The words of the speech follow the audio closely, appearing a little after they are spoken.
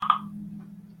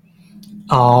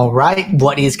All right,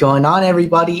 what is going on,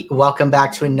 everybody? Welcome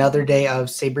back to another day of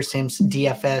SaberSim's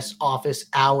DFS office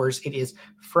hours. It is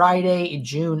Friday,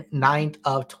 June 9th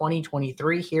of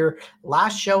 2023 here.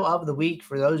 Last show of the week.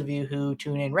 For those of you who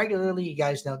tune in regularly, you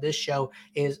guys know this show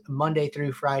is Monday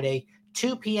through Friday,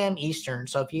 2 p.m. Eastern.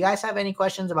 So if you guys have any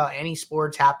questions about any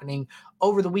sports happening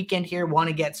over the weekend here, want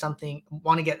to get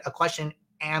a question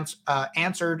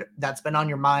answered that's been on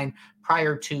your mind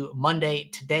prior to Monday,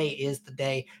 today is the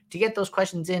day to get those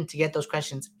questions in, to get those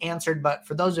questions answered. But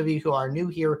for those of you who are new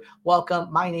here,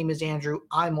 welcome. My name is Andrew.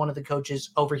 I'm one of the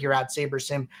coaches over here at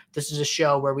SaberSim. This is a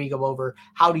show where we go over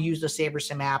how to use the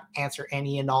SaberSim app, answer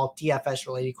any and all DFS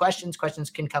related questions. Questions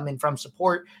can come in from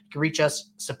support. You can reach us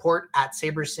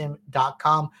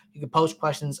support@sabersim.com. You can post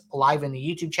questions live in the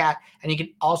YouTube chat, and you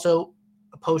can also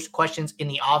post questions in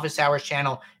the office hours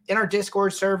channel in our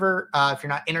Discord server. If you're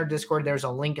not in our Discord, there's a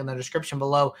link in the description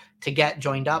below to get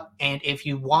joined up. And if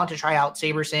you want to try out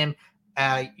SaberSim,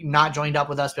 not joined up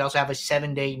with us, we also have a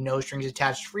 7-day no strings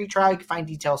attached free trial. You can find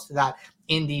details to that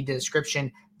in the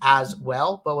description as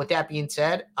well. But with that being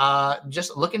said,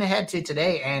 just looking ahead to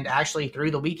today and actually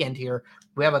through the weekend here,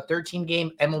 we have a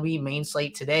 13-game MLB main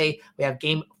slate today. We have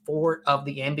game 4 of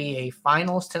the NBA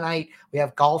Finals tonight. We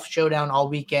have golf showdown all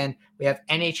weekend. We have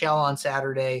NHL on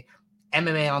Saturday,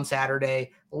 MMA on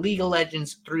Saturday, League of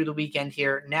Legends through the weekend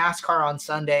here, NASCAR on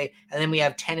Sunday, and then we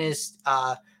have tennis.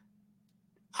 I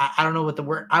don't know what the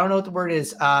word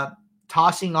is.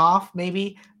 Tossing off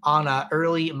maybe on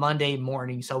early Monday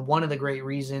morning. So one of the great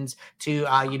reasons to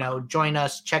join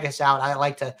us, check us out. I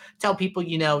like to tell people,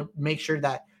 make sure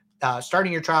that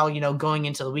starting your trial, going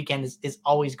into the weekend is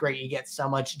always great. You get so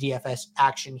much DFS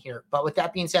action here. But with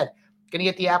that being said, gonna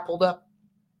get the app pulled up,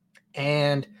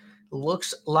 and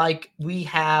looks like we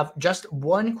have just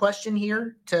one question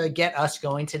here to get us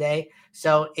going today.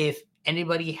 So if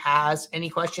anybody has any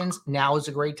questions, now is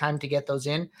a great time to get those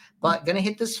in. But going to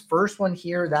hit this first one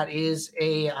here. That is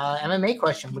a MMA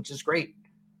question, which is great.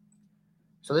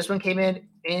 So this one came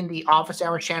in the office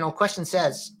hour channel. Question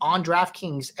says, on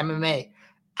DraftKings MMA,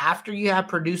 after you have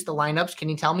produced the lineups, can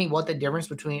you tell me what the difference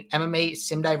between MMA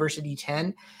Sim Diversity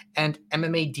 10 and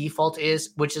MMA Default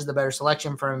is? Which is the better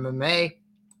selection for MMA?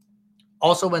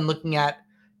 Also, when looking at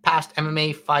past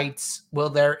MMA fights, will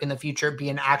there in the future be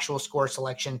an actual score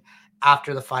selection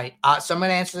after the fight? So I'm going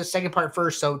to answer the second part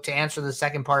first. So to answer the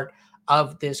second part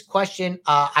of this question,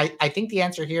 I think the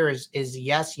answer here is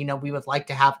yes. We would like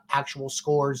to have actual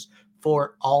scores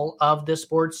for all of the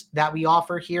sports that we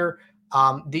offer here.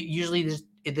 Usually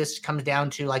this comes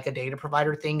down to like a data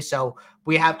provider thing. So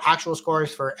we have actual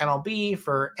scores for MLB,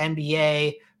 for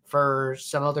NBA, for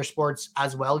some other sports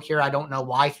as well here. I don't know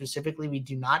why specifically we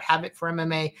do not have it for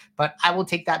MMA, but I will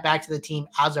take that back to the team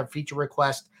as a feature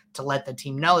request to let the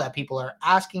team know that people are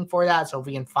asking for that. So if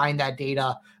we can find that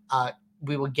data,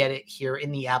 we will get it here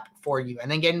in the app for you. And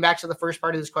then getting back to the first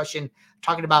part of this question,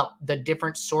 talking about the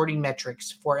different sorting metrics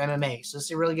for MMA. So this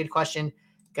is a really good question.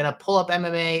 Gonna pull up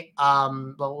MMA,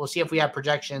 but we'll see if we have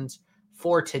projections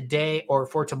for today or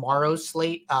for tomorrow's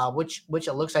slate, which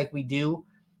it looks like we do.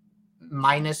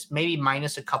 Minus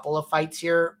a couple of fights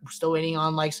here. We're still waiting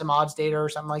on like some odds data or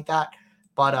something like that.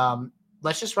 But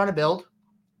let's just run a build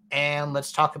and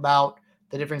let's talk about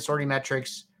the different sorting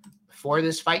metrics for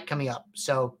this fight coming up.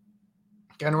 So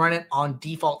going to run it on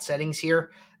default settings here.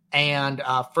 And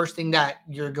first thing that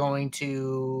you're going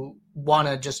to want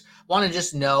to just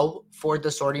know for the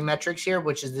sorting metrics here,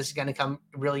 which is this is going to come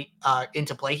really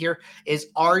into play here, is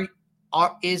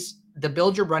is the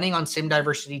build you're running on Sim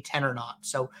Diversity 10 or not.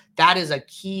 So that is a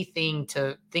key thing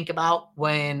to think about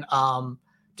when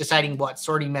deciding what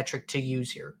sorting metric to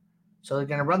use here. So they're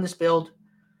going to run this build.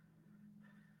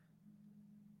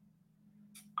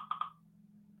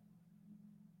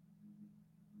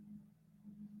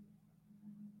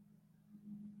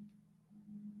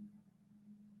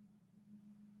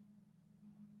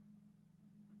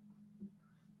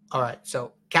 All right.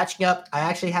 So catching up, I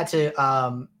actually had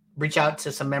to reach out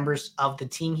to some members of the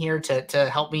team here to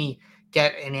help me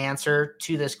get an answer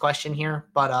to this question here,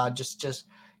 but just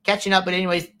catching up. But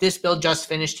anyways, this build just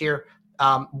finished here.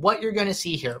 What you're going to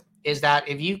see here is that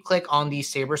if you click on the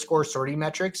SaberScore sorting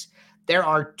metrics, there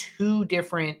are two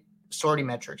different sorting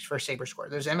metrics for SaberScore.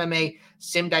 There's MMA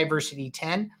Sim Diversity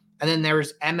 10, and then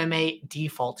there's MMA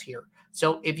Default here.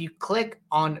 So if you click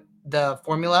on the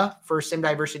formula for Sim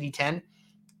Diversity 10,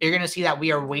 you're going to see that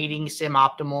we are weighting sim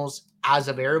optimals as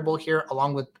a variable here,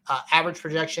 along with average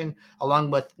projection, along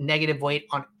with negative weight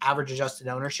on average adjusted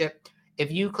ownership.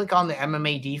 If you click on the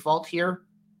MMA default here,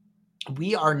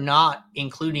 we are not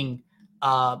including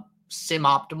sim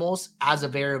optimals as a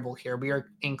variable here. We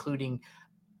are including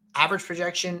average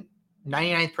projection,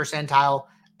 99th percentile,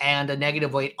 and a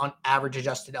negative weight on average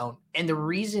adjusted own. And the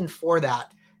reason for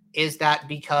that is that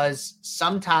because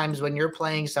sometimes when you're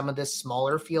playing some of this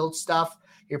smaller field stuff,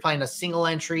 you're playing a single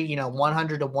entry,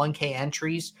 100 to 1K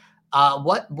entries.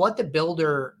 What the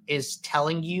builder is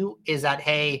telling you is that,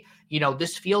 hey,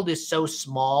 this field is so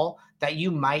small that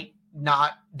you might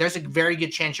not, there's a very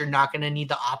good chance you're not going to need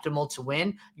the optimal to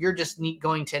win. You're just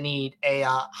going to need a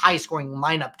high scoring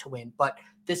lineup to win. But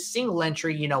this single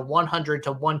entry, 100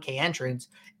 to 1K entrance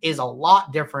is a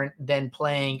lot different than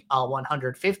playing a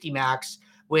 150 max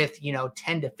with,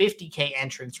 10 to 50K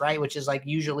entrance, right? Which is like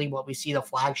usually what we see the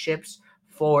flagships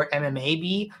for MMA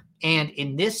be. And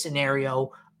in this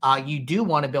scenario, you do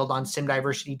want to build on Sim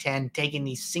Diversity 10, taking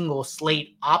these single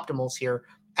slate optimals here.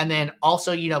 And then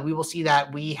also, we will see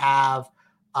that we have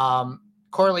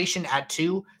correlation at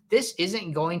 2. This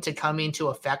isn't going to come into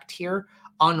effect here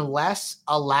unless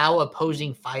allow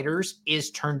opposing fighters is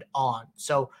turned on.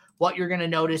 So what you're going to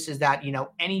notice is that,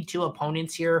 any 2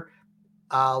 opponents here,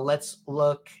 let's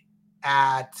look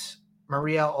at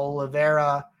Maria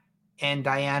Oliveira and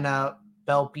Diana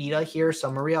Belpita here.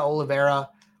 So Maria Oliveira,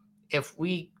 if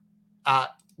we're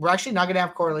actually not going to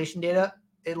have correlation data,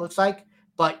 it looks like,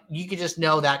 but you could just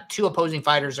know that 2 opposing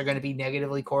fighters are going to be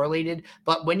negatively correlated.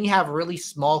 But when you have really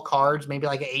small cards, maybe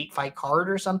like an 8-fight card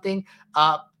or something,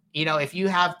 if you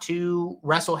have 2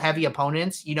 wrestle heavy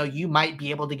opponents, you might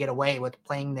be able to get away with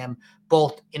playing them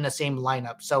both in the same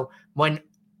lineup. So when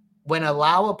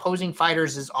allow opposing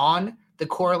fighters is on, the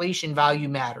correlation value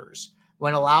matters.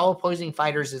 When allow opposing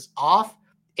fighters is off,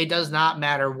 it does not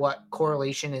matter what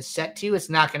correlation is set to. It's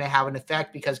not going to have an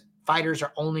effect because fighters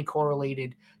are only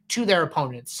correlated to their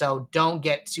opponents. So don't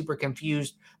get super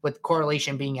confused with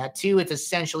correlation being at 2. It's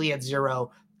essentially at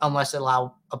 0 unless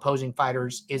allow opposing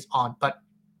fighters is on. But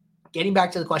getting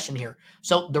back to the question here.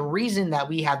 So the reason that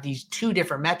we have these 2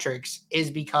 different metrics is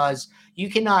because you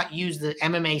cannot use the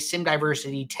MMA Sim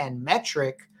Diversity 10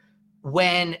 metric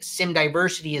when Sim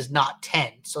Diversity is not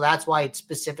 10. So that's why it's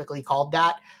specifically called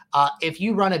that. If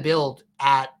you run a build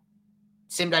at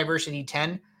Sim Diversity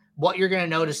 10, what you're going to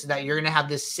notice is that you're going to have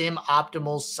this Sim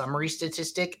Optimals summary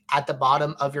statistic at the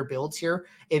bottom of your builds here.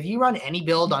 If you run any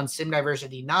build on Sim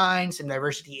Diversity 9, Sim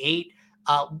Diversity 8,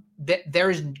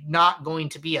 there's not going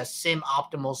to be a Sim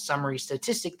Optimal summary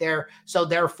statistic there. So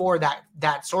therefore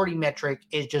that sorting metric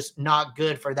is just not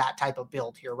good for that type of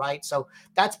build here, right? So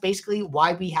that's basically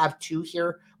why we have 2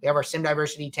 here. We have our Sim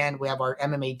Diversity 10, we have our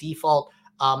MMA default.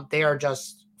 They are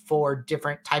just for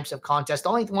different types of contests. The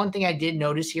only one thing I did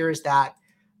notice here is that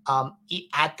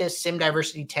at this Sim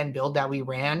Diversity 10 build that we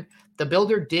ran, the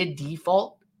builder did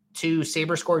default to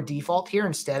Saber Score default here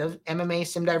instead of MMA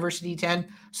Sim Diversity 10.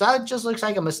 So that just looks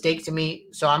like a mistake to me.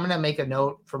 So I'm going to make a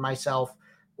note for myself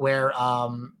where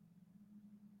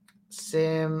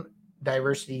Sim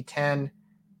Diversity 10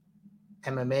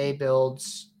 MMA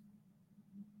builds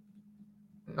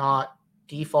not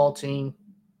defaulting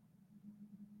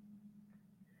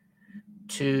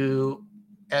to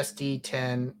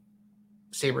SD10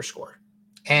 Saber Score.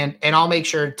 And I'll make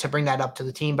sure to bring that up to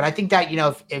the team. But I think that,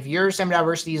 if your Sim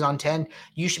Diversity is on 10,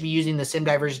 you should be using the Sim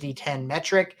Diversity 10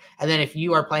 metric. And then if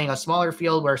you are playing a smaller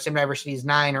field where Sim Diversity is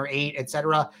 9 or 8,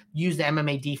 etc., use the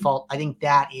MMA default. I think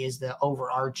that is the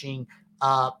overarching,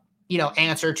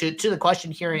 answer to the question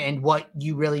here and what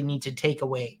you really need to take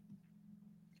away.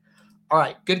 All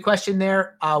right, good question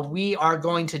there. We are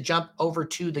going to jump over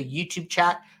to the YouTube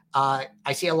chat.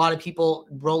 I see a lot of people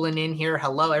rolling in here.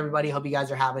 Hello, everybody. Hope you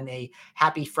guys are having a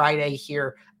happy Friday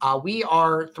here. We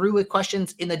are through with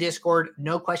questions in the Discord.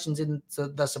 No questions in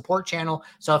the support channel.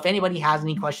 So if anybody has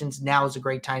any questions, now is a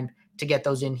great time to get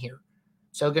those in here.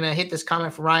 So going to hit this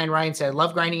comment from Ryan. Ryan said,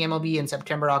 love grinding MLB in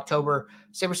September, October.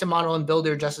 Sabersim model and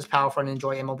builder just as powerful and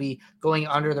enjoy MLB going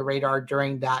under the radar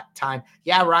during that time.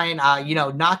 Yeah, Ryan,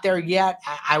 not there yet.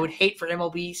 I would hate for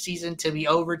MLB season to be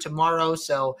over tomorrow.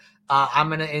 So I'm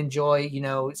going to enjoy,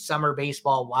 summer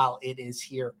baseball while it is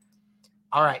here.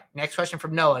 All right. Next question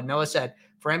from Noah. Noah said,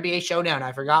 for NBA Showdown,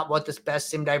 I forgot what this best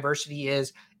Sim Diversity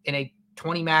is. In a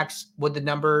 20 max, would the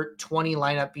number 20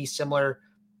 lineup be similar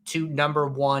to number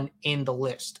 1 in the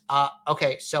list?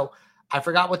 Okay. So I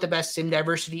forgot what the best Sim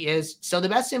Diversity is. So the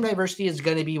best Sim Diversity is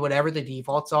going to be whatever the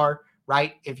defaults are,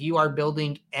 right? If you are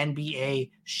building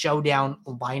NBA Showdown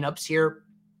lineups here,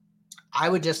 I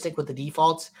would just stick with the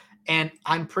defaults. And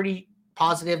I'm pretty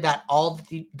positive that all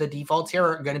the defaults here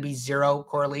are going to be 0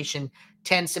 correlation,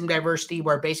 10 Sim Diversity,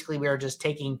 where basically we are just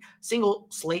taking single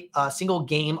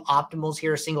game optimals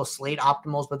here, single slate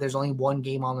optimals, but there's only 1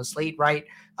 game on the slate, right?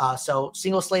 So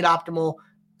single slate optimal,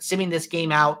 simming this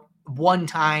game out one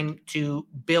time to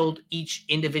build each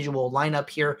individual lineup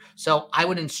here. So I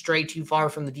wouldn't stray too far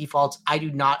from the defaults. I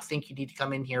do not think you need to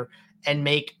come in here and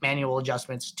make manual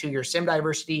adjustments to your sim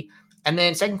diversity. And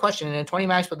then second question, in a 20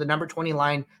 max, would the number 20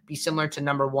 line be similar to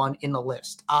number 1 in the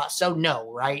list? So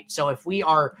no, right? So if we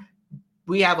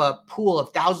have a pool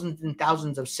of thousands and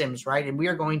thousands of sims, right? And we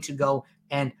are going to go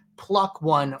and pluck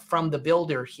one from the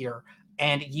builder here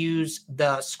and use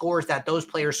the scores that those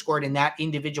players scored in that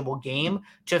individual game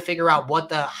to figure out what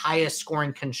the highest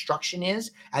scoring construction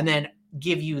is, and then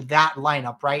give you that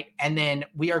lineup, right? And then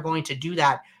we are going to do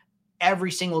that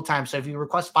every single time. So if you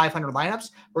request 500 lineups,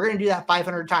 we're going to do that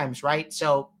 500 times, right?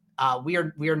 So we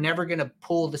are never going to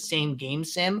pull the same game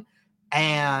sim.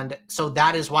 And so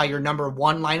that is why your number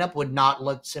 1 lineup would not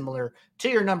look similar to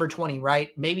your number 20, right?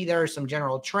 Maybe there are some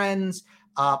general trends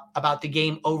about the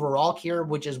game overall here,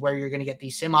 which is where you're going to get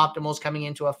these sim optimals coming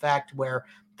into effect, where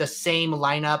the same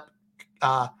lineup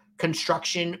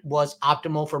construction was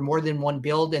optimal for more than one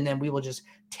build, and then we will just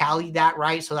tally that,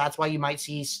 right? So that's why you might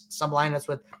see some lineups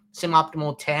with sim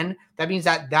optimal 10. That means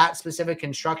that that specific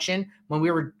construction, when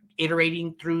we were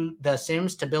iterating through the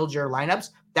sims to build your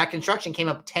lineups, that construction came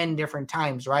up 10 different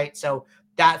times, right? So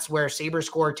that's where Saber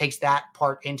Score takes that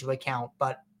part into account.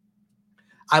 But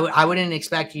I wouldn't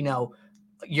expect,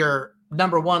 your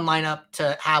number 1 lineup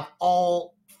to have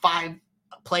all 5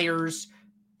 players,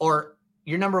 or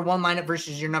your number 1 lineup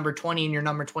versus your number 20, and your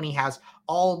number 20 has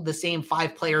all the same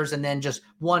 5 players and then just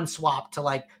one swap to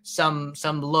like some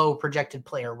low projected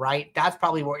player, right? That's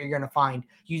probably what you're going to find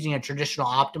using a traditional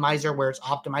optimizer, where it's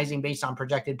optimizing based on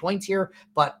projected points here.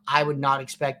 But I would not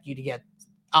expect you to get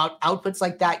outputs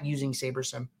like that using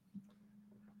SaberSim.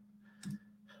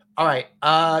 All right.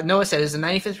 Noah said, is the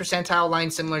 95th percentile line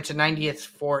similar to 90th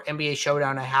for NBA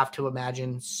Showdown? I have to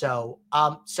imagine. So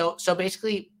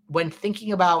basically, when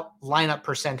thinking about lineup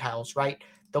percentiles, right,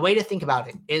 the way to think about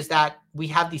it is that we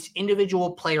have these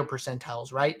individual player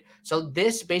percentiles, right? So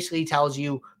this basically tells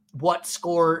you what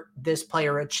score this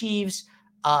player achieves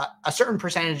a certain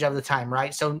percentage of the time,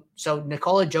 right? So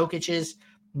Nikola Jokic's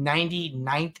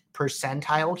 99th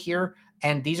percentile here,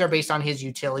 and these are based on his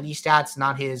utility stats,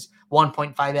 not his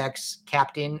 1.5x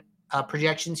captain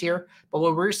projections here. But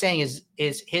what we're saying is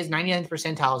his 99th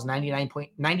percentile is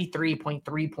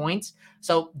 93.3 points.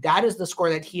 So that is the score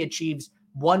that he achieves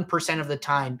 1% of the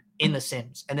time in the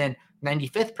sims. And then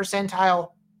 95th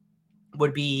percentile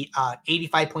would be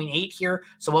 85.8 here.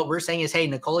 So what we're saying is, hey,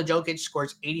 Nikola Jokic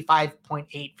scores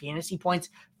 85.8 fantasy points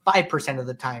 5% of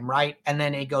the time, right? And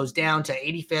then it goes down to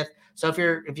 85th. So if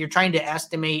you're trying to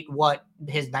estimate what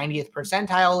his 90th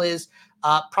percentile is,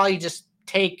 probably just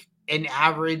take an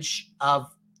average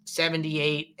of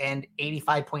 78 and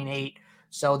 85.8.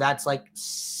 So that's like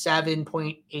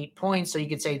 7.8 points. So you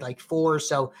could say like 4.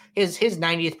 So his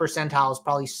 90th percentile is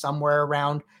probably somewhere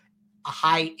around a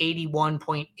high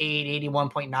 81.8,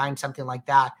 81.9, something like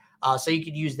that. So you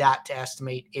could use that to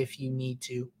estimate if you need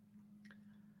to.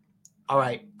 All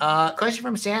right. Question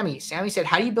from Sammy. Sammy said,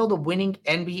 how do you build a winning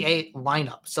NBA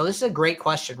lineup? So this is a great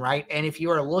question, right? And if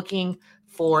you are looking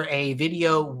for a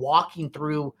video walking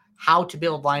through how to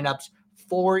build lineups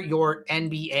for your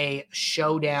NBA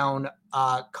Showdown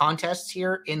contests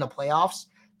here in the playoffs,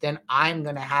 then I'm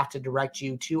going to have to direct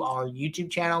you to our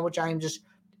YouTube channel, which I'm just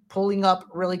pulling up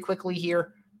really quickly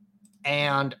here.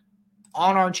 And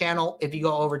on our channel, if you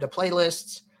go over to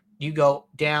playlists, you go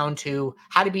down to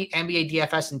how to beat NBA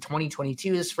DFS in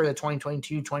 2022. This is for the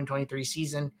 2022-2023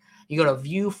 season. You go to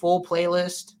view full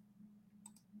playlist.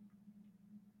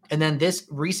 And then this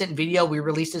recent video, we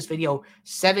released this video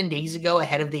 7 days ago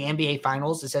ahead of the NBA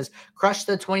Finals. It says, crush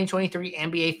the 2023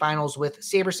 NBA Finals with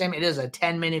SaberSim. It is a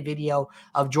 10-minute video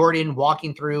of Jordan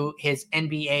walking through his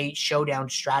NBA Showdown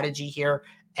strategy here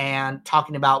and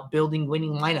talking about building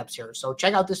winning lineups here. So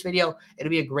check out this video.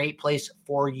 It'll be a great place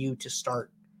for you to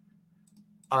start.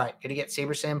 All right, going to get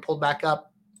SaberSim pulled back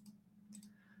up.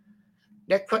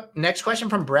 Next question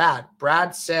from Brad.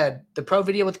 Brad said, the pro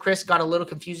video with Chris got a little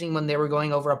confusing when they were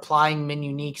going over applying min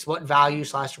uniques. What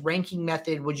value/ranking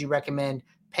method would you recommend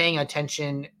paying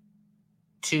attention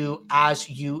to as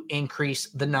you increase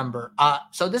the number?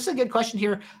 So this is a good question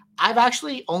here. I've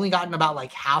actually only gotten about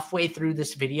like halfway through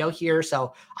this video here.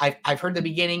 So I've heard the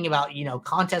beginning about,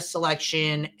 contest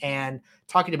selection and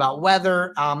talking about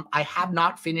weather. I have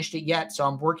not finished it yet, so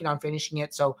I'm working on finishing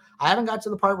it. So I haven't got to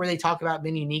the part where they talk about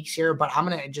min uniques here, but I'm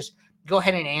going to just go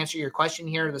ahead and answer your question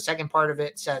here. The second part of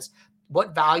it says,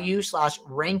 what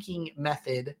value/ranking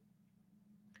method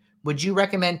would you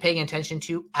recommend paying attention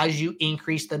to as you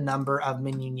increase the number of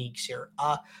min uniques here?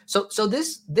 So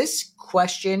this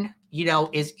question,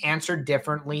 is answered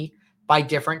differently by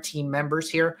different team members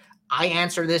here. I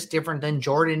answer this different than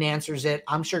Jordan answers it.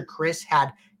 I'm sure Chris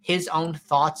had his own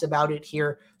thoughts about it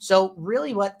here. So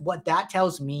really what that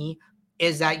tells me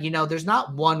is that, there's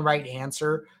not one right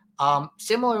answer.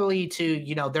 Similarly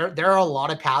to, there are a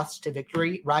lot of paths to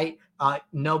victory, right?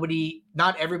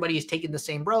 Not everybody is taking the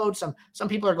same road. Some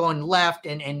people are going left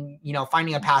and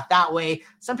finding a path that way.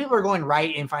 Some people are going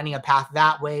right and finding a path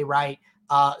that way, right?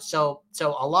 So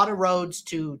a lot of roads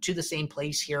to the same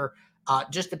place here.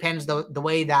 Just depends the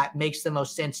way that makes the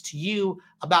most sense to you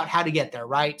about how to get there,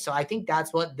 right? So I think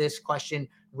that's what this question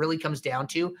really comes down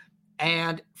to.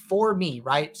 And for me,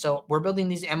 right? So we're building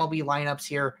these MLB lineups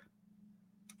here,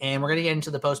 and we're going to get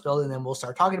into the post build, and then we'll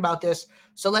start talking about this.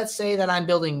 So let's say that I'm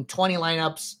building 20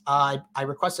 lineups. I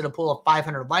requested a pool of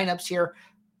 500 lineups here.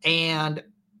 And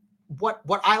what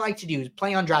I like to do is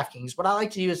play on DraftKings. What I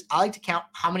like to do is I like to count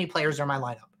how many players are in my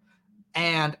lineup.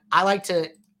 And I like to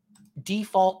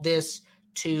default this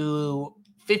to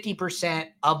 50%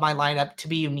 of my lineup to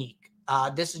be unique.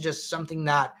 This is just something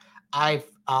that I've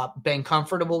been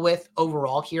comfortable with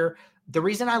overall here. The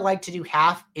reason I like to do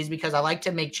half is because I like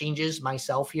to make changes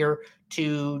myself here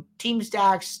to team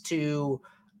stacks, to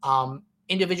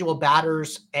individual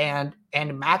batters, and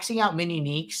maxing out mini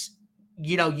uniques,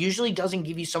 usually doesn't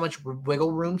give you so much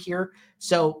wiggle room here.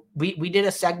 So we did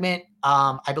a segment,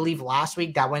 I believe last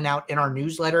week, that went out in our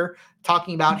newsletter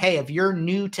talking about, hey, if you're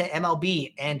new to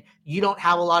MLB and you don't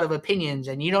have a lot of opinions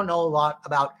and you don't know a lot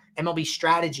about MLB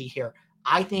strategy here,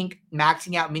 I think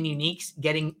maxing out mini uniques,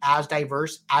 getting as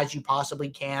diverse as you possibly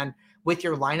can with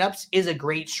your lineups is a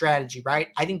great strategy, right?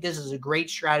 I think this is a great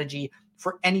strategy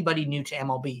for anybody new to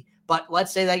MLB. But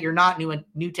let's say that you're not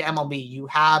new to MLB. You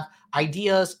have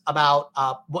ideas about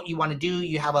what you want to do.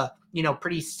 You have a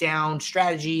pretty sound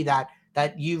strategy that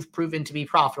you've proven to be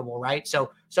profitable, right?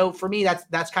 So for me,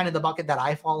 that's kind of the bucket that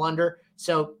I fall under.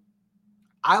 So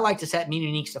I like to set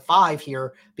mini uniques to 5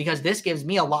 here because this gives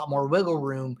me a lot more wiggle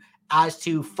room as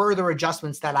to further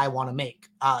adjustments that I want to make.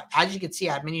 As you can see,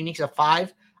 at mini uniques of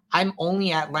 5, I'm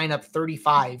only at lineup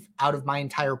 35 out of my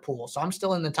entire pool. So I'm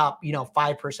still in the top,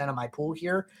 5% of my pool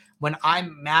here. When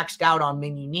I'm maxed out on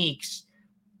mini uniques,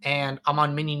 and I'm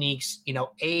on mini uniques,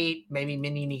 8, maybe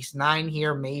mini uniques 9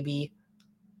 here, maybe.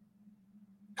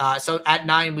 So at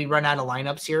 9, we run out of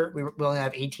lineups here. We only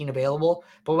have 18 available.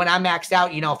 But when I'm maxed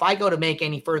out, if I go to make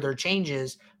any further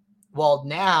changes, well,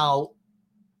 now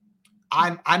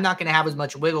I'm not going to have as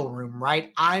much wiggle room,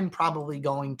 right? I'm probably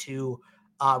going to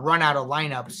run out of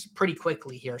lineups pretty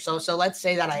quickly here. So let's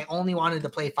say that I only wanted to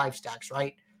play 5 stacks,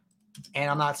 right? And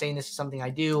I'm not saying this is something I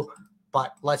do,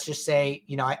 but let's just say,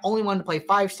 I only wanted to play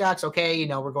 5 stacks. Okay,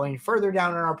 we're going further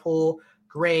down in our pool.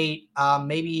 Great.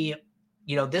 Maybe,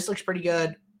 this looks pretty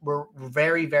good. We're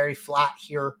very, very flat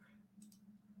here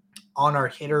on our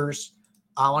hitters.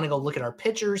 I want to go look at our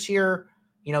pitchers here,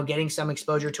 getting some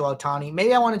exposure to Ohtani.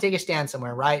 Maybe I want to take a stand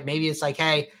somewhere, right? Maybe it's like,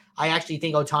 hey, I actually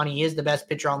think Ohtani is the best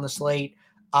pitcher on the slate.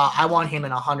 I want him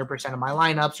in 100% of my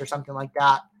lineups or something like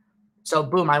that. So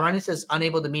boom, I run into this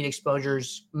unable to meet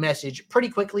exposures message pretty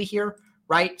quickly here,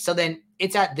 right? So then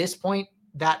it's at this point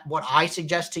that what I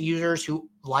suggest to users who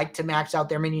like to max out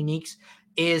their mini uniques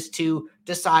is to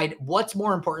decide what's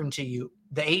more important to you,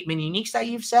 the 8 mini uniques that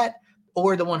you've set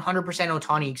or the 100%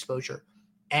 Ohtani exposure.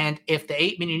 And if the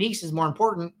 8 mini uniques is more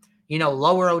important,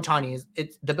 lower Ohtani.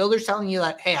 It's the builder's telling you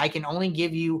that, hey, I can only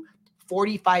give you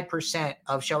 45%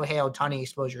 of Shohei Ohtani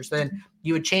exposure. So then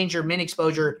you would change your min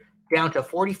exposure down to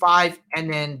 45, and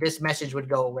then this message would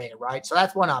go away, right? So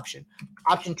that's one option.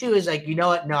 Option 2 is like,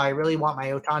 no, I really want my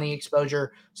Ohtani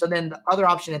exposure. So then the other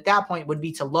option at that point would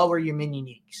be to lower your min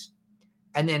uniques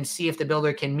and then see if the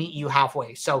builder can meet you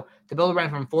halfway. So the builder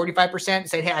went from 45% and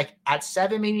said, hey, at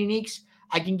 7 min uniques,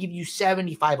 I can give you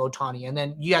 75 Ohtani. And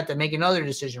then you have to make another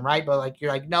decision, right? But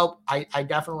you're like, nope, I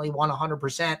definitely want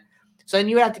 100%. So then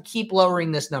you have to keep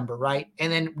lowering this number, right?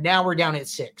 And then now we're down at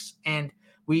 6. And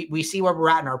we see where we're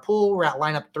at in our pool. We're at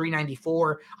lineup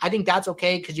 394. I think that's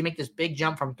okay because you make this big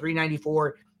jump from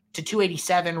 394 to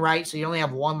 287, right? So you only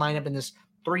have one lineup in this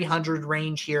 300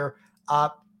 range here.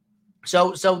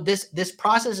 So this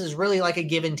process is really like a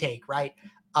give and take, right?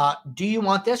 Do you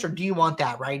want this or do you want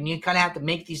that, right? And you kind of have to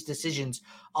make these decisions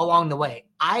along the way.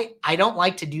 I don't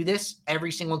like to do this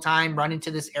every single time, run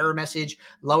into this error message,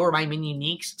 lower my mini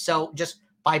uniques. So just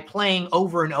by playing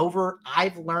over and over,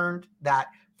 I've learned that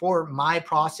for my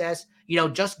process,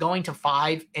 just going to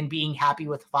 5 and being happy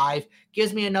with 5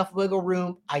 gives me enough wiggle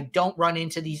room. I don't run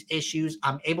into these issues.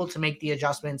 I'm able to make the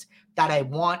adjustments that I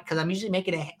want because I'm usually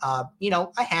making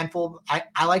a handful.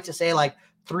 I like to say like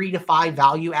 3 to 5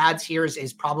 value adds here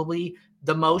is probably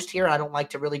the most here. I don't like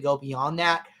to really go beyond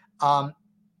that.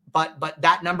 but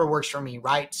that number works for me,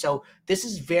 right? So this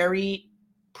is very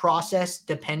process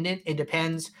dependent. It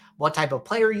depends what type of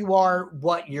player you are,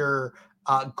 what your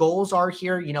goals are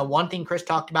here. One thing Chris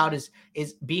talked about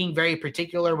is being very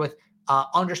particular with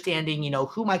understanding,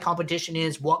 who my competition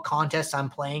is, what contests I'm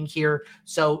playing here.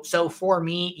 So for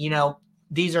me,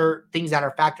 these are things that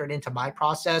are factored into my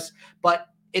process, but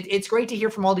it's great to hear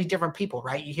from all these different people,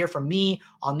 right? You hear from me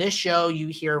on this show, you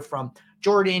hear from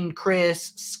Jordan,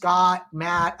 Chris, Scott,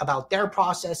 Matt about their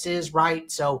processes,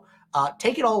 right? So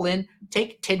take it all in,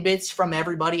 take tidbits from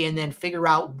everybody, and then figure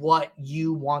out what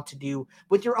you want to do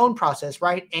with your own process,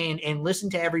 right? And listen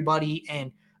to everybody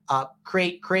and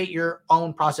create your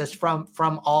own process from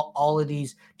all of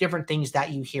these different things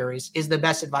that you hear is the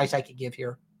best advice I could give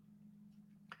here.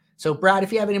 So Brad,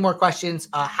 if you have any more questions,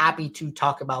 happy to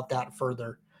talk about that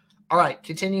further. All right,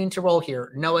 continuing to roll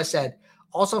here. Noah said,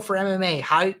 also for MMA,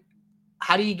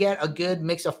 how do you get a good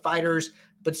mix of fighters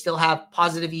but still have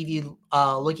positive EV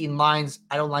looking lines?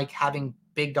 I don't like having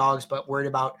big dogs, but worried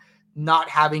about not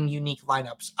having unique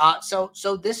lineups.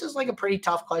 So this is like a pretty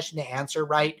tough question to answer,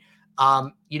 right?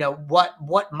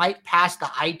 What might pass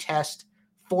the eye test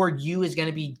for you is going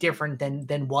to be different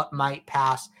than what might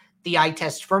pass the eye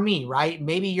test for me, right?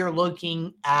 Maybe you're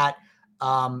looking at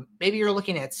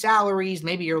salaries,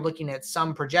 maybe you're looking at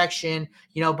some projection,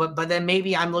 but then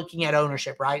maybe I'm looking at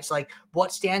ownership, right? So like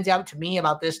what stands out to me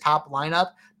about this top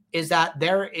lineup is that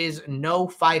there is no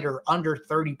fighter under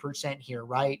 30% here,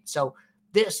 right? So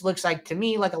this looks like to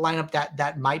me like a lineup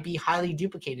that might be highly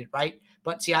duplicated, right?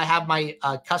 But see, I have my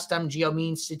custom geo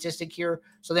mean statistic here.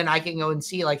 So then I can go and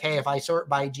see like, hey, if I sort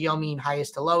by geo mean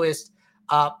highest to lowest,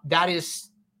 that is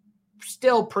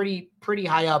still pretty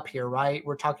high up here, right?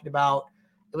 We're talking about,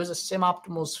 it was a sim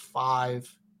optimals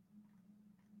 5.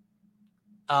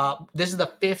 This is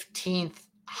the 15th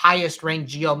highest ranked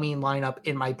geo mean lineup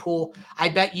in my pool. I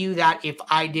bet you that if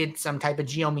I did some type of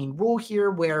geo mean rule here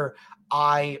where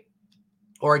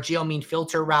or a geo mean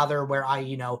filter rather, where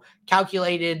I,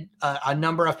 calculated a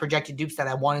number of projected dupes that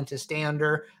I wanted to stay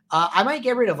under, I might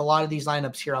get rid of a lot of these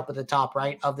lineups here up at the top,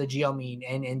 right, of the geo mean.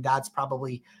 And that's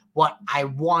probably what I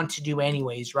want to do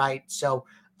anyways, right? So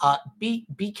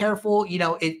be careful.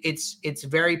 It's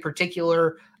very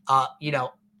particular.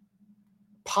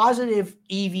 Positive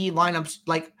EV lineups,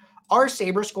 like our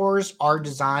Saber scores are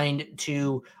designed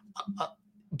to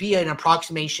be an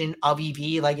approximation of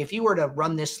EV. Like if you were to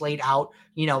run this slate out,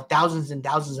 thousands and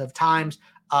thousands of times,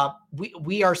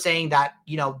 we are saying that,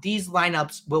 these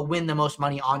lineups will win the most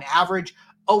money on average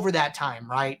over that time,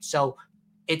 right? So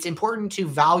it's important to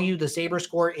value the Saber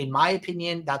score, in my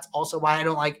opinion. That's also why I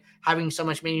don't like having so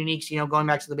much many uniques, going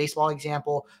back to the baseball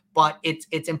example. But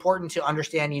it's important to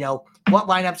understand, what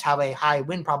lineups have a high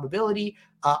win probability.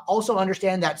 Also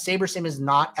understand that Saber Sim is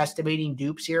not estimating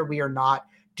dupes here. We are not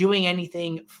doing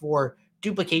anything for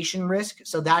duplication risk.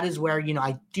 So that is where,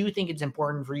 I do think it's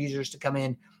important for users to come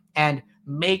in and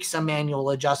make some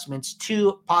manual adjustments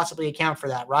to possibly account for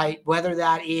that, right? Whether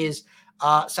that is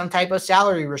some type of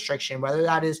salary restriction, whether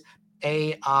that is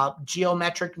a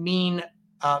geometric mean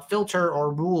filter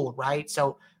or rule, right?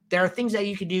 So there are things that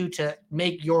you can do to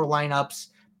make your lineups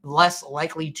less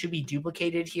likely to be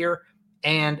duplicated here.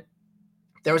 And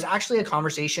there was actually a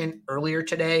conversation earlier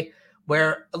today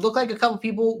where it looked like a couple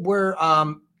people were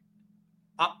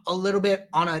a little bit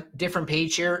on a different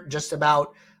page here, just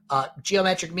about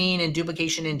geometric mean and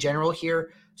duplication in general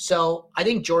here. So I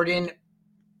think Jordan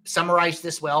summarized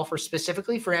this well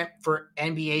specifically for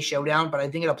NBA Showdown, but I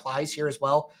think it applies here as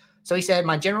well. So he said,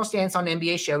 my general stance on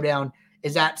NBA Showdown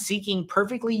is that seeking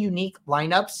perfectly unique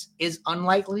lineups is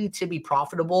unlikely to be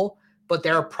profitable, but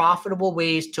there are profitable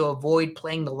ways to avoid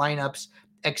playing the lineups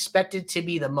expected to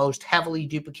be the most heavily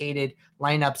duplicated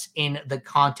lineups in the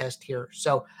contest here.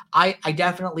 So I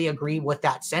definitely agree with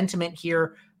that sentiment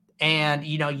here. And,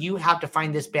 you have to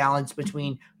find this balance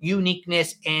between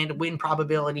uniqueness and win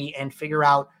probability and figure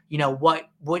out,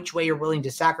 which way you're willing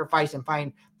to sacrifice and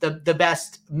find the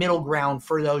best middle ground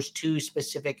for those two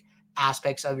specific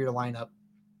aspects of your lineup.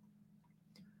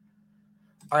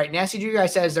 All right. Nasty Drew guy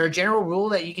says, is there a general rule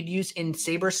that you could use in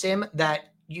Saber Sim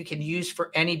that you can use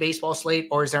for any baseball slate,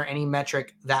 or is there any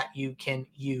metric that you can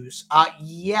use?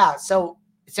 Yeah. So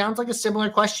it sounds like a similar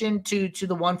question to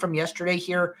the one from yesterday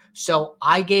here. So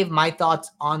I gave my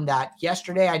thoughts on that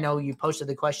yesterday. I know you posted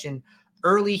the question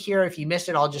early here. If you missed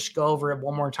it, I'll just go over it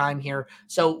one more time here.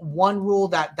 So one rule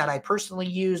that I personally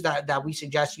use that we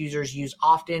suggest users use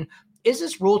often is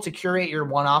this rule to curate your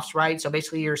one-offs, right? So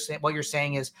basically what you're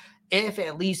saying is if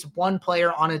at least one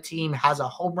player on a team has a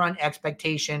home run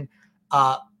expectation,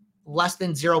 less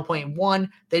than 0.1,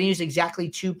 then use exactly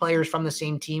 2 players from the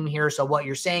same team here. So what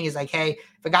you're saying is like, hey,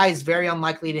 if a guy is very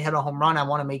unlikely to hit a home run, I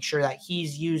want to make sure that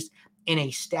he's used in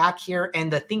a stack here.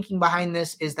 And the thinking behind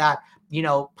this is that,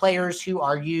 players who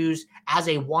are used as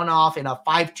a one-off in a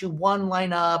 5-2-1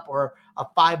 lineup or a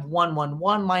 5-1-1-1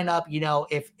 lineup,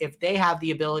 if they have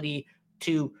the ability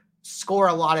to score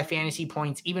a lot of fantasy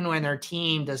points, even when their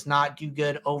team does not do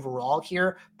good overall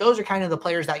here, those are kind of the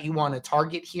players that you want to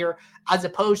target here, as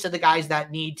opposed to the guys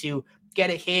that need to get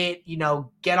a hit,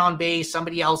 get on base,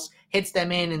 somebody else hits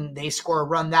them in and they score a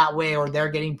run that way, or they're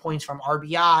getting points from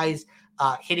RBIs,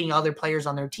 hitting other players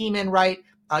on their team in, right?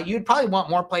 You'd probably want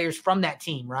more players from that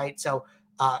team, right? So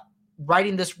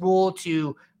writing this rule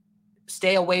to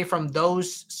stay away from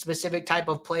those specific type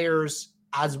of players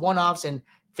as one-offs and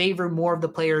favor more of the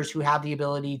players who have the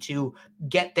ability to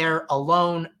get there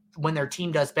alone when their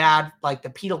team does bad, like the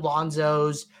Pete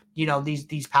Alonsos,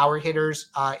 these power hitters,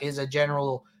 is a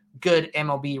general good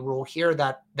MLB rule here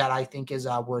that I think is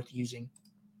worth using.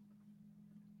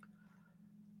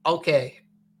 Okay.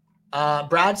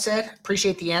 Brad said,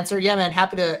 appreciate the answer. Yeah, man,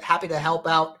 happy to help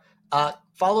out.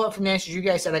 Follow up from the answers you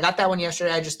guys said. I got that one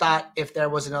yesterday. I just thought if there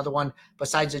was another one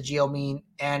besides the geomean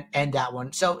and that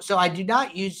one. So I do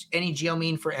not use any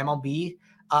geomean for MLB.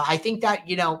 I think that,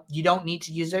 you don't need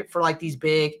to use it for like these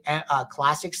big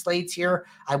classic slates here.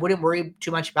 I wouldn't worry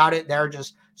too much about it. There are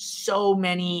just so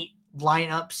many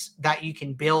lineups that you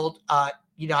can build. I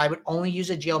would only use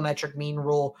a geometric mean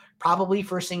rule probably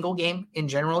for a single game in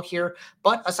general here.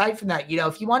 But aside from that,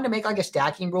 if you wanted to make like a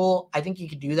stacking rule, I think you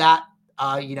could do that.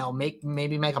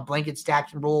 Maybe make a blanket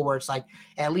stacking rule where it's like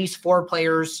at least 4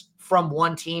 players from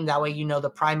one team. That way, the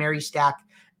primary stack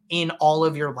in all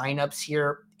of your lineups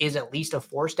here is at least a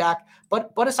 4 stack.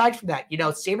 But aside from that,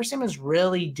 SaberSim is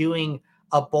really doing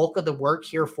a bulk of the work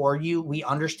here for you. We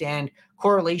understand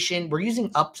correlation. We're using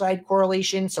upside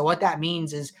correlation. So what that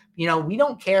means is, we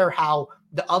don't care how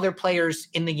the other players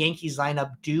in the Yankees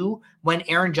lineup do when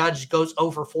Aaron Judge goes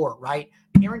 0-4, right?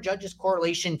 Aaron Judge's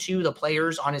correlation to the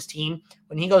players on his team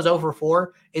when he goes 0-4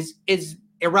 is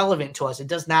irrelevant to us. It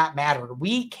does not matter.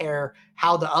 We care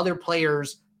how the other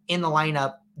players in the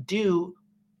lineup do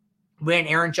when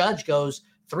Aaron Judge goes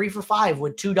 3-for-5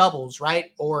 with 2 doubles,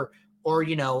 right? Or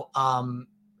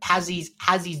has these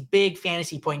big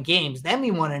fantasy point games. Then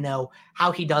we want to know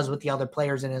how he does with the other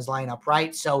players in his lineup,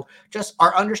 right? So just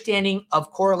our understanding of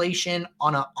correlation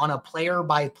on a player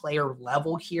by player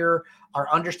level here, our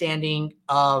understanding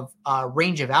of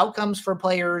range of outcomes for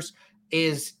players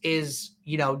is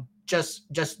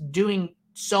just doing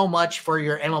so much for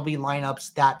your MLB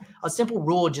lineups that a simple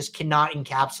rule just cannot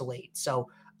encapsulate. So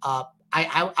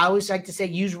I always like to say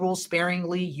use rules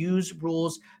sparingly, use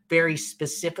rules very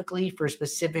specifically for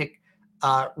specific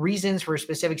reasons, for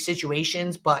specific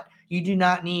situations, but you do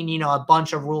not need, a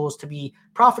bunch of rules to be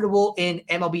profitable in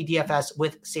MLB DFS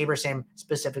with SaberSim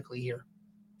specifically here.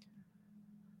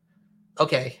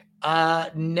 Okay.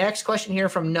 Next question here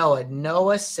from Noah.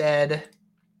 Noah said,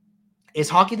 is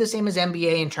hockey the same as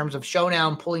NBA in terms of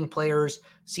showdown, pulling players,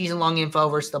 season-long info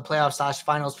versus the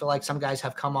playoffs/finals? Feel like some guys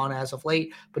have come on as of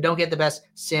late, but don't get the best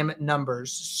sim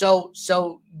numbers. So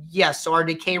yes, so our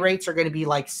decay rates are going to be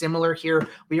like similar here.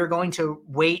 We are going to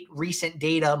weight recent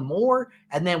data more,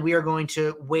 and then we are going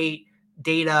to weight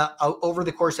data over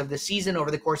the course of the season, over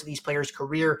the course of these players'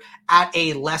 career at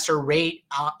a lesser rate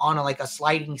on a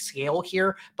sliding scale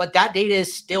here. But that data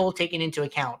is still taken into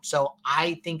account. So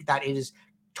I think that it is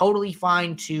totally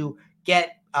fine to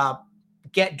get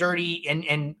dirty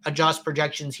and adjust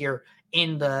projections here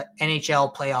in the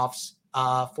NHL playoffs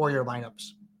for your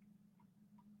lineups.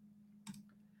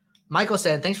 Michael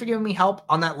said, thanks for giving me help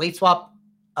on that late swap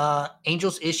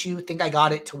Angels issue. Think I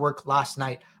got it to work last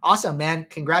night. Awesome, man.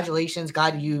 Congratulations.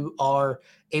 Glad you are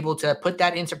able to put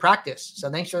that into practice. So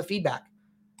thanks for the feedback.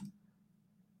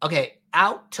 Okay.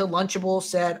 Out to Lunchable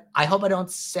said, I hope I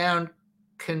don't sound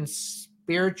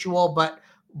conspiritual, but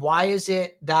why is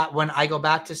it that when I go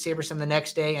back to SaberSim the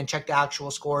next day and check the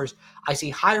actual scores, I see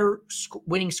higher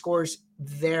winning scores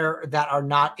there that are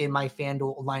not in my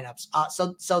FanDuel lineups?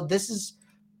 So this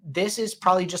is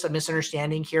probably just a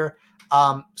misunderstanding here.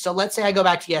 So let's say I go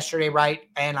back to yesterday, right?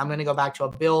 And I'm going to go back to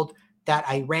a build that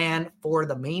I ran for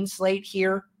the main slate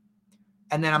here.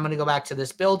 And then I'm going to go back to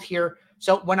this build here.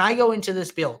 So when I go into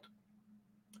this build,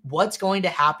 what's going to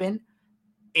happen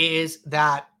is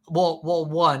that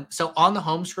one, so on the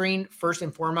home screen, first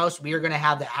and foremost, we are going to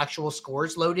have the actual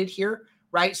scores loaded here,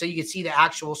 right? So you can see the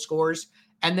actual scores.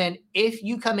 And then if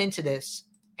you come into this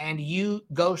and you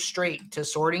go straight to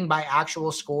sorting by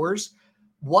actual scores,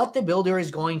 what the builder is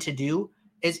going to do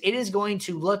is it is going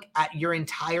to look at your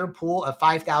entire pool of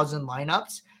 5,000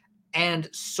 lineups and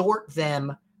sort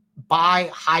them by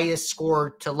highest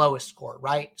score to lowest score,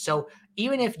 right? So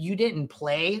even if you didn't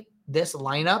play this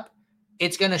lineup,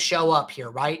 it's going to show up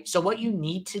here, right? So what you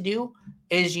need to do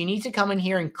is you need to come in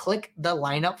here and click the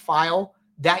lineup file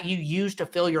that you use to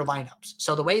fill your lineups.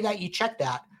 So the way that you check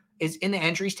that is in the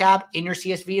entries tab in your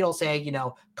CSV, it'll say, you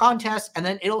know, contest, and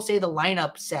then it'll say the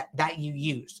lineup set that you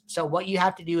used. So what you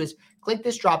have to do is click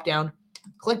this drop down,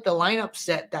 click the lineup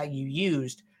set that you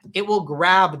used. It will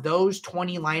grab those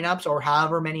 20 lineups or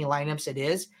however many lineups it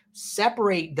is,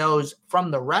 separate those from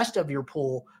the rest of your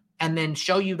pool, and then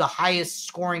show you the highest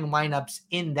scoring lineups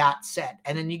in that set.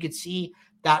 And then you can see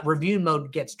that review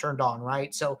mode gets turned on,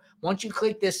 right? So once you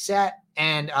click this set,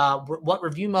 and what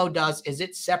review mode does is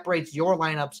it separates your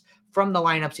lineups from the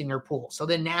lineups in your pool. So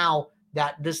then now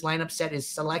that this lineup set is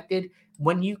selected,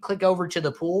 when you click over to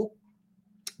the pool,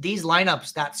 these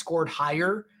lineups that scored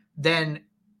higher than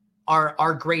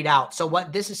are grayed out. So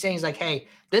what this is saying is like, hey,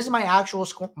 this is my actual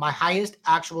score, my highest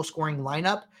actual scoring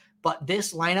lineup, but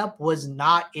this lineup was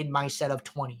not in my set of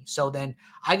 20. So then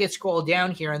I get scroll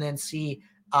down here and then see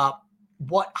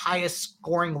what highest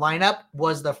scoring lineup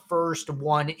was the first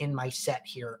one in my set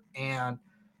here. And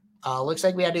looks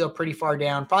like we had to go pretty far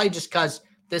down, probably just because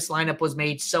this lineup was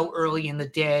made so early in the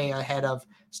day ahead of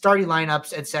starting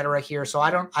lineups, etc. here. So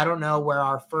I don't know where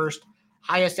our first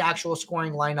highest actual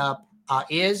scoring lineup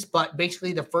is, but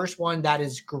basically the first one that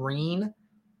is green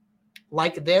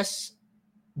like this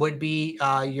would be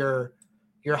your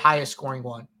highest scoring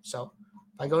one. So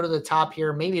if I go to the top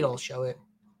here, maybe it'll show it.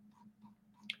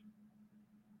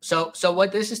 So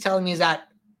what this is telling me is that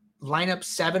lineup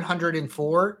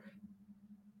 704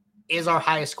 is our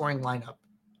highest scoring lineup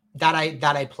that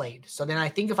I played. So then I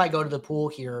think if I go to the pool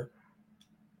here,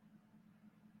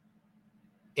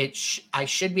 I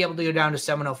should be able to go down to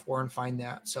 704 and find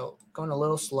that. So going a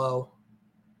little slow.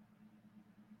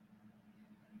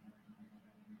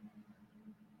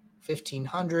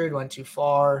 1500 went too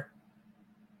far.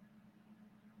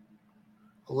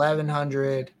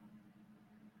 1100.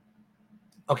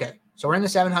 Okay, so we're in the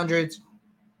 700s.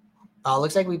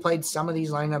 Looks like we played some of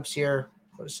these lineups here.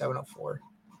 Go to 704.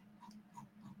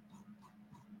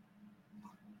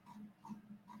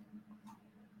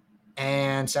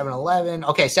 And 711.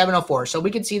 Okay, 704. So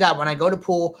we can see that when I go to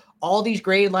pool, all these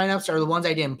graded lineups are the ones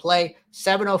I didn't play.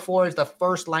 704 is the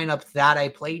first lineup that I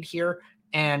played here.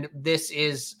 And this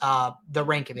is the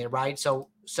rank of it, right? So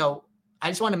I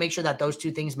just want to make sure that those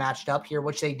two things matched up here,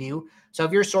 which they do. So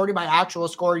if you're sorted by actual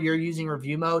score, you're using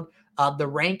review mode. The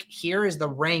rank here is the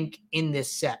rank in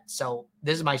this set. So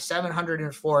this is my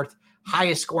 704th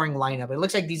highest scoring lineup. It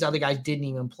looks like these other guys didn't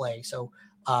even play. So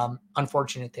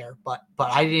unfortunate there, but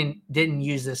I didn't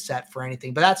use this set for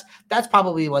anything. But that's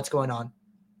probably what's going on.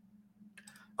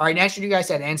 All right, next you guys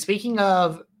said, and speaking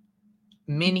of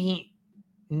mini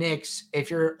nicks,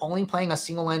 if you're only playing a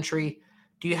single entry,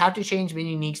 do you have to change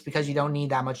mini nicks because you don't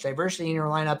need that much diversity in your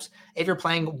lineups if you're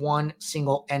playing one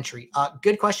single entry?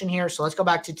 Good question here. So let's go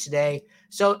back to today.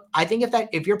 So I think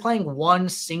if you're playing one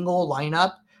single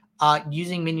lineup,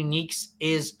 using mini nicks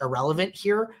is irrelevant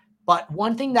here. But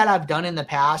one thing that I've done in the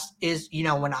past is,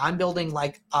 when I'm building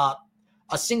like a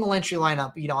single entry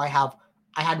lineup,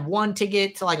 I had one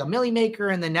ticket to like a Millie Maker,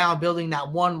 and then now I'm building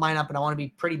that one lineup, and I want to be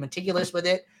pretty meticulous with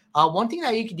it. One thing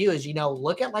that you could do is,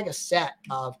 look at like a set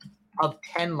of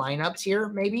 10 lineups here,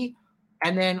 maybe,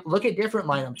 and then look at different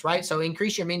lineups, right? So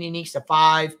increase your mini nicks to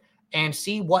 5 and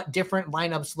see what different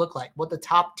lineups look like, what the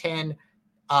top 10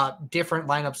 different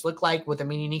lineups look like with a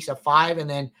mini nicks of 5, and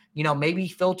then, maybe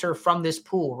filter from this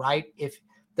pool, right? If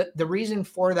the reason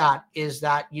for that is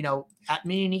that, at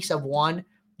mini nicks of 1,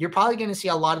 you're probably going to see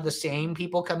a lot of the same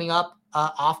people coming up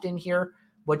often here,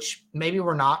 which maybe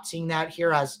we're not seeing that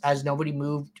here as nobody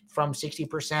moved from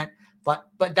 60%.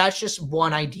 But that's just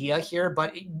one idea here.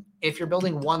 But if you're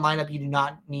building one lineup, you do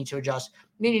not need to adjust.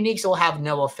 Mini nicks will have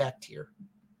no effect here.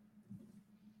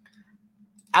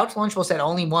 Out to Lunchable said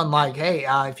only one like. Hey,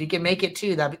 if you can make it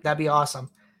 2, that'd be awesome.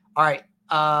 All right.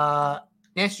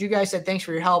 Nancy, you guys said thanks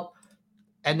for your help.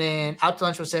 And then Out to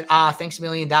Lunchable said, thanks a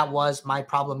million. That was my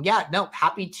problem. Yeah, no,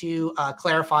 happy to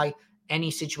clarify any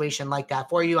situation like that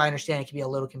for you. I understand it can be a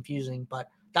little confusing, but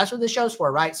that's what this show's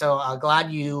for, right? So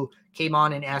glad you came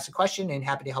on and asked a question, and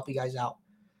happy to help you guys out.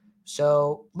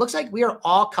 So looks like we are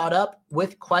all caught up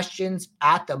with questions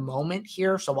at the moment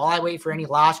here. So while I wait for any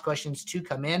last questions to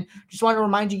come in, just want to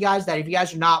remind you guys that if you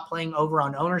guys are not playing over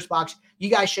on Owner's Box, you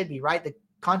guys should be, right? The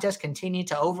contest continue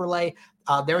to overlay.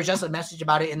 There was just a message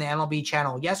about it in the MLB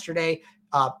channel yesterday,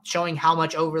 showing how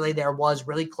much overlay there was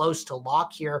really close to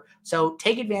lock here. So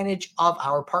take advantage of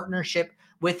our partnership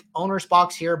with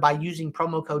OwnersBox here by using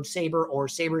promo code SABER or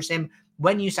SaberSim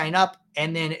when you sign up.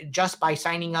 And then just by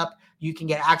signing up, you can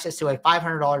get access to a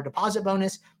 $500 deposit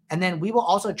bonus. And then we will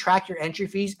also track your entry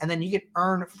fees, and then you can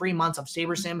earn free months of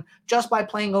SaberSim just by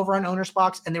playing over on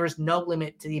OwnersBox, and there is no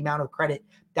limit to the amount of credit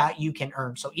that you can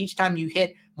earn. So each time you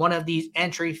hit one of these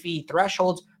entry fee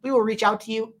thresholds, we will reach out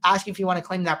to you, ask if you want to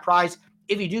claim that prize.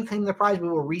 If you do claim the prize, we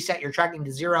will reset your tracking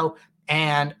to 0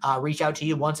 and reach out to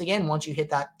you once again once you hit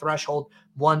that threshold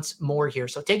once more here.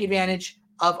 So take advantage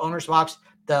of OwnersBox.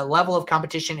 The level of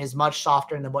competition is much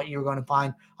softer than what you're going to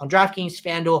find on DraftKings,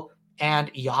 FanDuel, and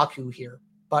Yahoo here.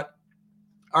 But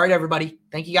all right, everybody,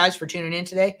 thank you guys for tuning in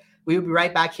today. We will be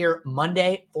right back here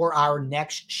Monday for our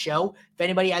next show. If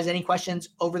anybody has any questions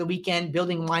over the weekend,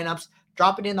 building lineups,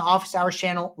 drop it in the office hours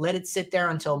channel. Let it sit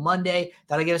there until Monday.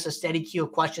 That'll give us a steady queue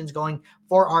of questions going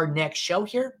for our next show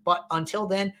here. But until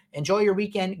then, enjoy your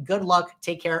weekend. Good luck.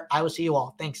 Take care. I will see you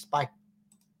all. Thanks. Bye.